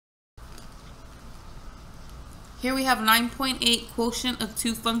Here we have 9.8 quotient of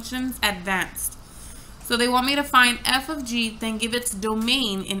two functions advanced. So they want me to find f of g, then give its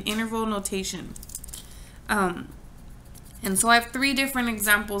domain in interval notation. And so I have three different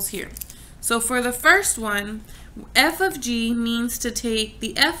examples here. So for the first one, f of g means to take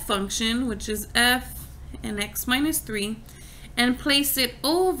the f function, which is f and x minus 3, and place it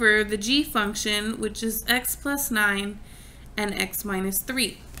over the g function, which is x plus 9 and x minus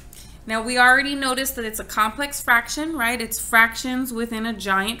 3. Now we already noticed that it's a complex fraction, right? It's fractions within a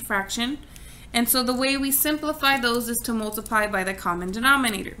giant fraction. And so the way we simplify those is to multiply by the common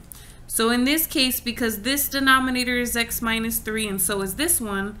denominator. So in this case, because this denominator is x minus 3 and so is this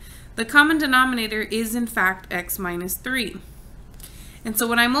one, the common denominator is in fact x minus 3. And so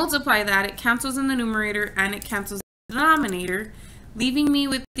when I multiply that, it cancels in the numerator and it cancels in the denominator, leaving me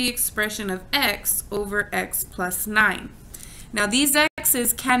with the expression of x over x plus 9. Now these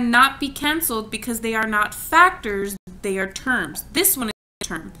x's cannot be canceled because they are not factors, they are terms. This one is a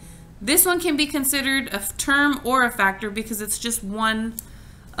term. This one can be considered a term or a factor because it's just one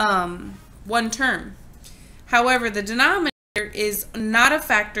term. However, the denominator is not a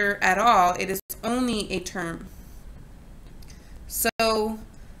factor at all. It is only a term. So,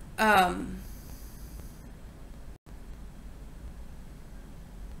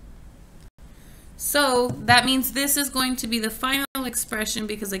 that means this is going to be the final expression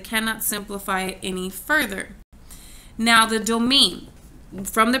because I cannot simplify it any further. Now the domain.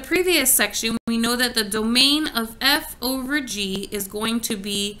 From the previous section, we know that the domain of f over g is going to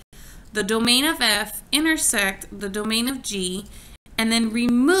be the domain of f intersect the domain of g and then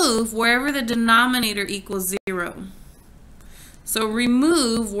remove wherever the denominator equals 0. So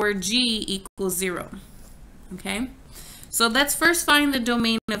remove where g equals 0. Okay? So let's first find the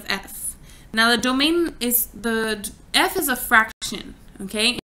domain of f. Now the domain is f is a fraction,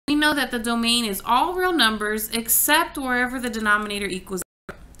 okay? We know that the domain is all real numbers except wherever the denominator equals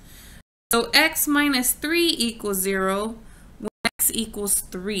 0. So x minus 3 equals 0 when x equals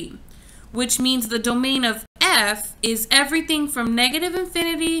 3, which means the domain of f is everything from negative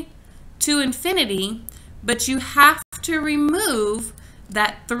infinity to infinity, but you have to remove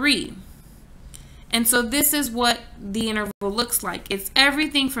that 3. And so this is what the interval looks like. It's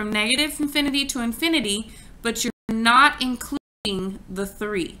everything from negative infinity to infinity, but you're not including the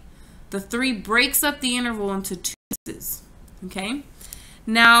 3. The 3 breaks up the interval into two pieces. Okay?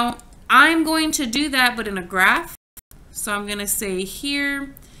 Now, I'm going to do that, but in a graph. So I'm going to say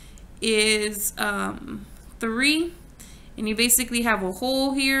here is 3. And you basically have a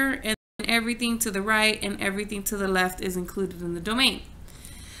hole here, and everything to the right and everything to the left is included in the domain.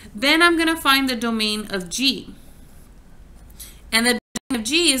 Then I'm going to find the domain of g. And the domain of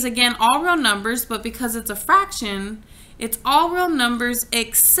g is, again, all real numbers, but because it's a fraction, it's all real numbers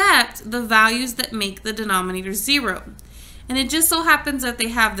except the values that make the denominator 0. And it just so happens that they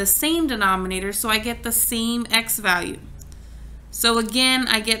have the same denominator, so I get the same x value. So again,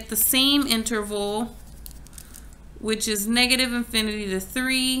 I get the same interval, which is negative infinity to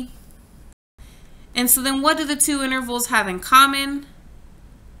 3. And so then what do the two intervals have in common?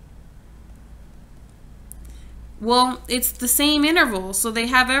 Well, it's the same interval, so they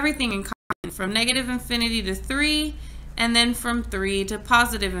have everything in common, from negative infinity to 3, and then from 3 to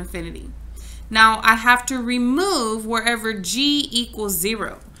positive infinity. Now, I have to remove wherever g equals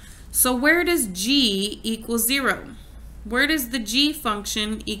 0. So where does g equal 0? Where does the g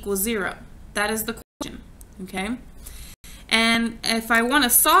function equal 0? That is the question, okay? And if I want to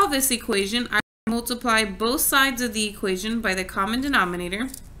solve this equation, I multiply both sides of the equation by the common denominator,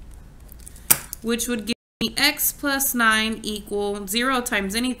 which would give me x plus 9 equal 0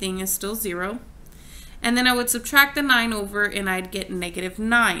 times anything is still 0. And then I would subtract the 9 over and I'd get negative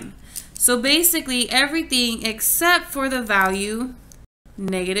 9. So basically everything except for the value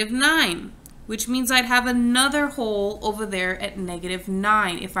negative 9, which means I'd have another hole over there at negative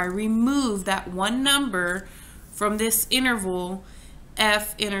 9 if I remove that one number from this interval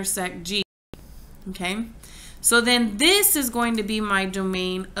f intersect g. Okay, so then this is going to be my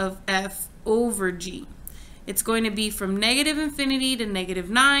domain of f over g. It's going to be from negative infinity to negative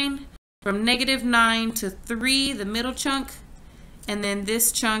 9, from negative 9 to 3, the middle chunk, and then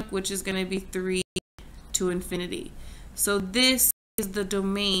this chunk, which is going to be 3 to infinity. So this is the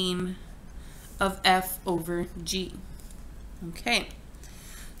domain of f over g. Okay,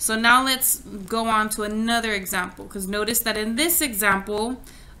 so now let's go on to another example, because notice that in this example,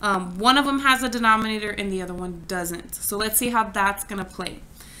 one of them has a denominator and the other one doesn't. So let's see how that's going to play.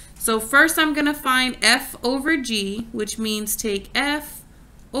 So first I'm going to find f over g, which means take f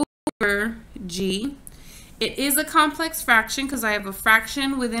over g. It is a complex fraction because I have a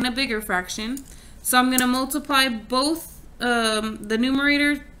fraction within a bigger fraction. So I'm going to multiply both the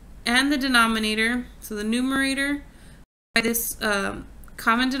numerator and the denominator. So the numerator by this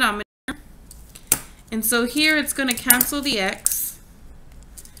common denominator. And so here it's going to cancel the x.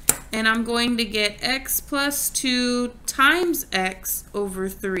 And I'm going to get x plus 2 times x over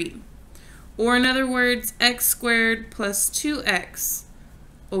 3. Or in other words, x squared plus 2x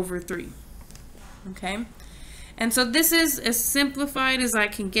over 3. Okay? And so this is as simplified as I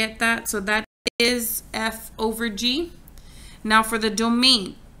can get that. So that is f over g. Now for the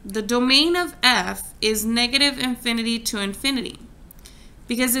domain of f is negative infinity to infinity.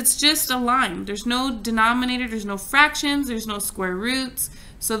 Because it's just a line. There's no denominator, there's no fractions, there's no square roots.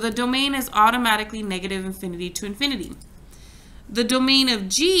 So the domain is automatically negative infinity to infinity. The domain of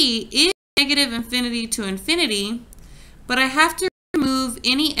g is negative infinity to infinity, but I have to remove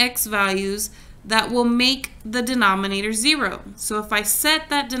any x values that will make the denominator 0. So if I set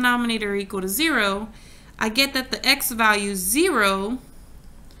that denominator equal to 0, I get that the x value 0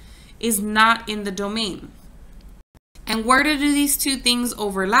 is not in the domain. And where do these two things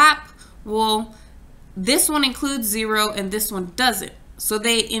overlap? Well, this one includes 0 and this one doesn't. So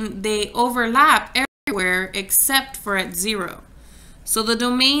they overlap everywhere except for at 0. So the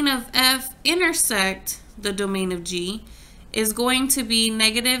domain of f intersect the domain of g is going to be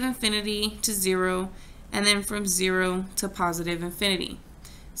negative infinity to 0 and then from 0 to positive infinity,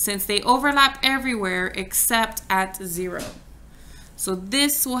 since they overlap everywhere except at 0. So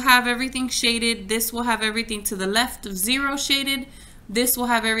this will have everything shaded, this will have everything to the left of 0 shaded, this will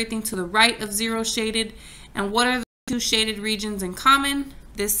have everything to the right of 0 shaded. And what are the two shaded regions in common?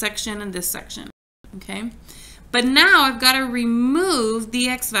 This section and this section. Okay? But now I've got to remove the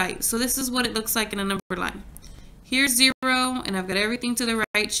x value. So this is what it looks like in a number line. Here's 0, and I've got everything to the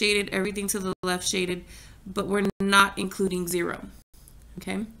right shaded, everything to the left shaded, but we're not including 0.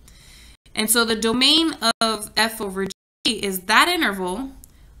 Okay? And so the domain of f over g is that interval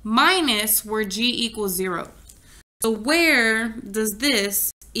minus where g equals 0. So where does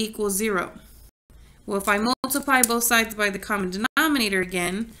this equal 0? Well, if I multiply both sides by the common denominator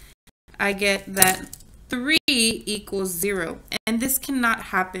again, I get that 3 equals 0. And this cannot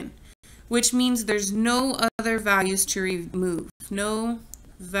happen, which means there's no other values to remove. No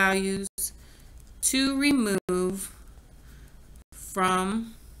values to remove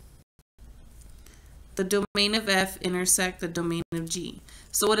from the domain of f intersect the domain of g.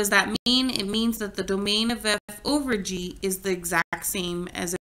 So what does that mean? It means that the domain of f over g is the exact same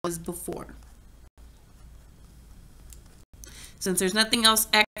as it was before. Since there's nothing else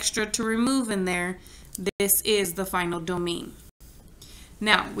extra to remove in there, this is the final domain.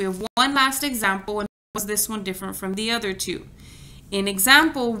 Now, we have one last example, and how is this one different from the other two? In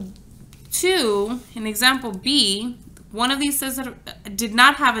example 2, in example B, one of these says that it did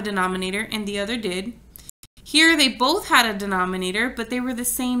not have a denominator and the other did. Here they both had a denominator, but they were the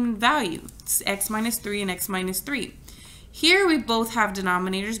same value. It's x minus 3 and x minus 3. Here we both have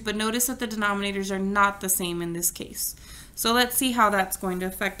denominators, but notice that the denominators are not the same in this case. So let's see how that's going to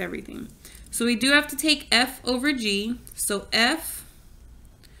affect everything. So we do have to take f over g. So f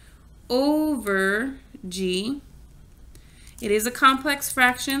over g. It is a complex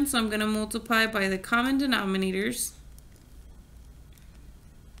fraction, so I'm going to multiply by the common denominators.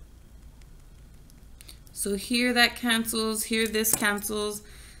 So here that cancels, here this cancels.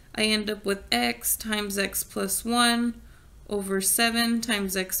 I end up with x times x plus 1 over 7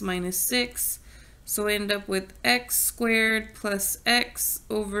 times x minus 6. So I end up with x squared plus x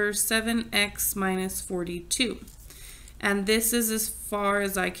over 7x minus 42. And this is as far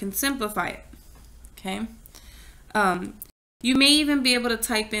as I can simplify it. Okay. You may even be able to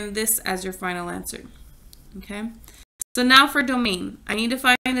type in this as your final answer. Okay. So now for domain, I need to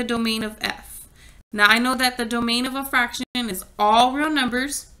find the domain of f. Now I know that the domain of a fraction is all real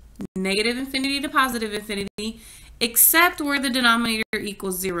numbers, negative infinity to positive infinity, except where the denominator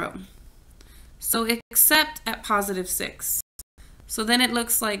equals 0. So except at positive 6. So then it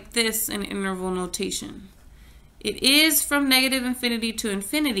looks like this in interval notation. It is from negative infinity to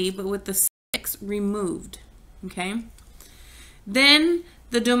infinity, but with the 6 removed. Okay. Then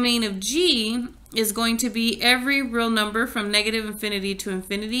the domain of g is going to be every real number from negative infinity to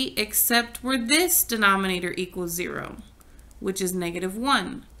infinity except where this denominator equals 0, which is negative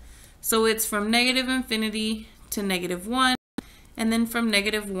 1. So it's from negative infinity to negative 1, and then from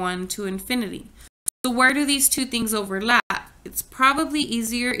negative 1 to infinity. So where do these two things overlap? It's probably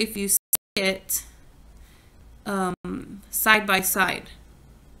easier if you see it side by side.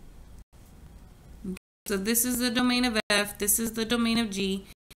 Okay. So this is the domain of f, this is the domain of g,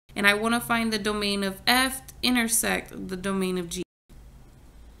 and I want to find the domain of f intersect the domain of g.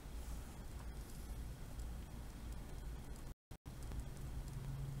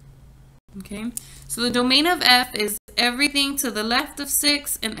 Okay, so the domain of f is everything to the left of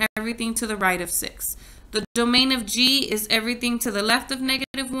 6 and everything to the right of 6. The domain of g is everything to the left of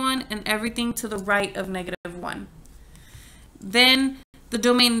 -1 and everything to the right of -1. Then the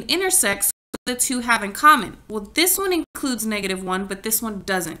domain intersects, the two have in common. Well, this one includes -1, but this one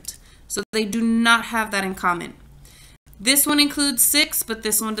doesn't. So they do not have that in common. This one includes 6, but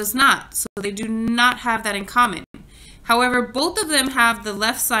this one does not. So they do not have that in common. However, both of them have the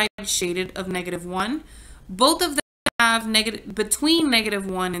left side shaded of -1. Both of them have between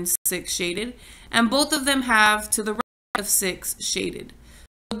 -1 and 6 shaded. And both of them have to the right of 6 shaded.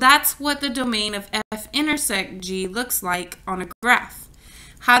 So that's what the domain of f intersect g looks like on a graph.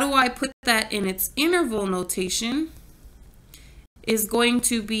 How do I put that in its interval notation? Is going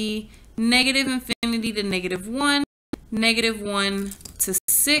to be -infinity to -1, -1 to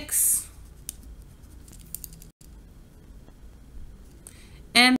 6,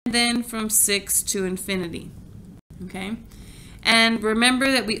 and then from 6 to infinity. Okay? And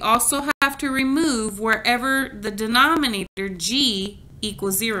remember that we also have to remove wherever the denominator g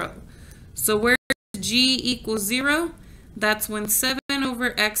equals 0. So where g equals 0, that's when 7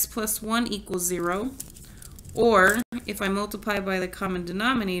 over x plus 1 equals 0. Or if I multiply by the common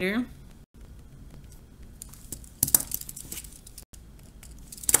denominator,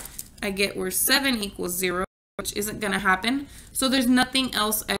 I get where 7 equals 0, which isn't going to happen. So there's nothing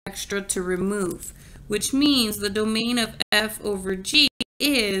else extra to remove, which means the domain of f over g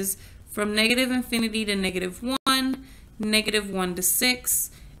is from -infinity to -1, -1 to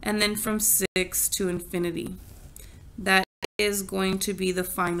 6, and then from 6 to infinity. That is going to be the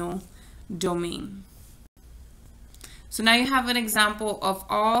final domain. So now you have an example of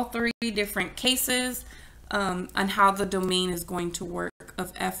all 3 different cases on how the domain is going to work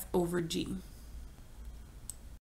of f over g.